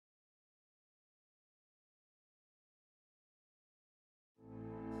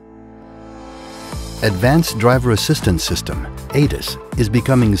Advanced Driver Assistance System, ADAS, is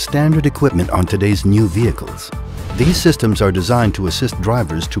becoming standard equipment on today's new vehicles. These systems are designed to assist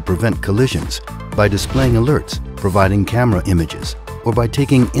drivers to prevent collisions by displaying alerts, providing camera images, or by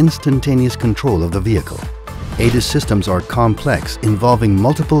taking instantaneous control of the vehicle. ADAS systems are complex, involving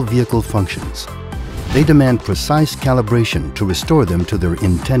multiple vehicle functions. They demand precise calibration to restore them to their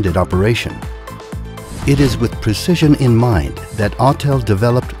intended operation. It is with precision in mind that AUTEL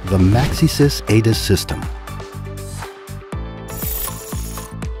developed the MaxiSYS ADAS system.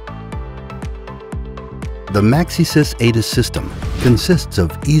 The MaxiSYS ADAS system consists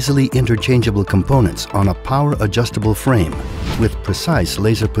of easily interchangeable components on a power-adjustable frame with precise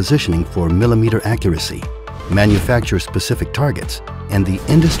laser positioning for millimeter accuracy, manufacturer-specific targets, and the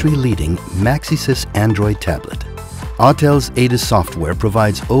industry-leading MaxiSYS Android tablet. AUTEL's ADAS software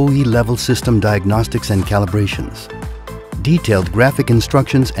provides OE-level system diagnostics and calibrations. Detailed graphic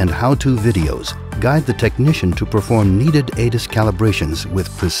instructions and how-to videos guide the technician to perform needed ADAS calibrations with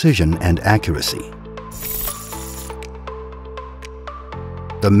precision and accuracy.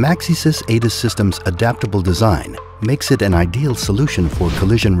 The MaxiSYS ADAS system's adaptable design makes it an ideal solution for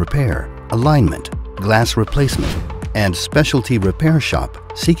collision repair, alignment, glass replacement, and specialty repair shop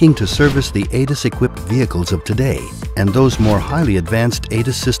seeking to service the ADAS-equipped vehicles of today and those more highly advanced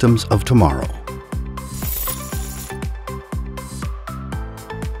ADAS systems of tomorrow.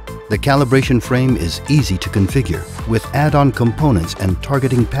 The calibration frame is easy to configure with add-on components and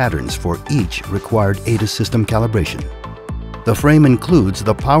targeting patterns for each required ADAS system calibration. The frame includes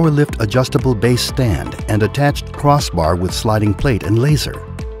the power lift adjustable base stand and attached crossbar with sliding plate and laser,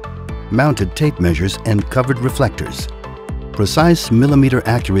 mounted tape measures and covered reflectors. Precise millimeter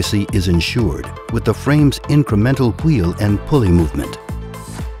accuracy is ensured with the frame's incremental wheel and pulley movement.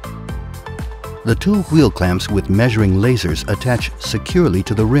 The two wheel clamps with measuring lasers attach securely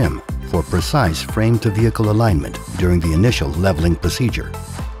to the rim for precise frame-to-vehicle alignment during the initial leveling procedure.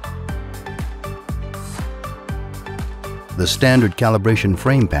 The standard calibration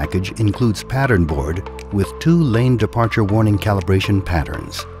frame package includes pattern board with 2 lane departure warning calibration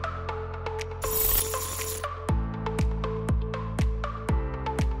patterns.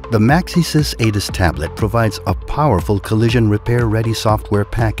 The MaxiSYS ADAS tablet provides a powerful collision repair-ready software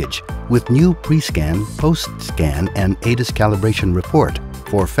package with new pre-scan, post-scan, and ADAS calibration report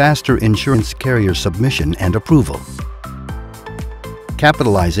for faster insurance carrier submission and approval.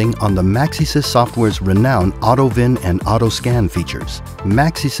 Capitalizing on the MaxiSYS software's renowned AutoVIN and AutoScan features,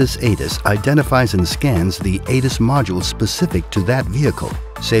 MaxiSYS ADAS identifies and scans the ADAS module specific to that vehicle,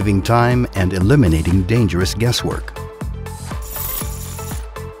 saving time and eliminating dangerous guesswork.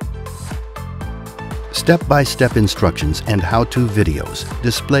 Step-by-step instructions and how-to videos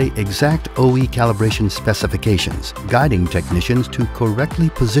display exact OE calibration specifications, guiding technicians to correctly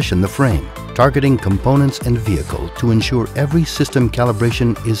position the frame, targeting components and vehicle to ensure every system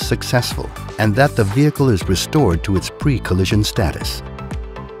calibration is successful and that the vehicle is restored to its pre-collision status.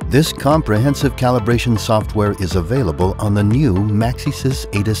 This comprehensive calibration software is available on the new MaxiSYS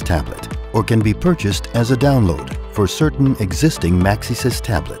ADAS tablet or can be purchased as a download for certain existing MaxiSYS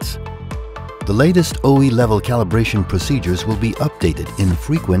tablets. The latest OE-level calibration procedures will be updated in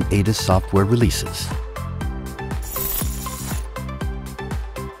frequent ADAS software releases.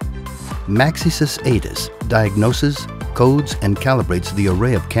 MaxiSYS ADAS diagnoses, codes, and calibrates the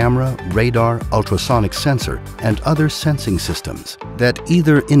array of camera, radar, ultrasonic sensor, and other sensing systems that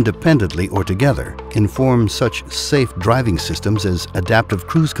either independently or together inform such safe driving systems as adaptive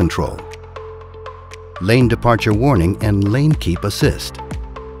cruise control, lane departure warning and lane keep assist,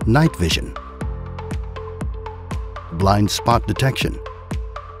 night vision, blind spot detection,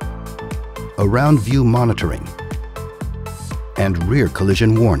 around view monitoring, and rear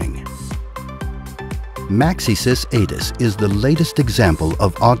collision warning. MaxiSYS ADAS is the latest example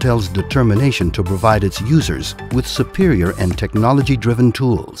of AUTEL's determination to provide its users with superior and technology-driven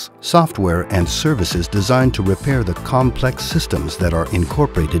tools, software and services designed to repair the complex systems that are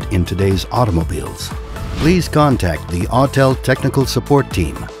incorporated in today's automobiles. Please contact the AUTEL Technical Support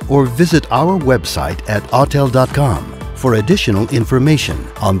Team or visit our website at autel.com for additional information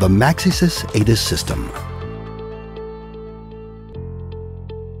on the MaxiSYS ADAS system.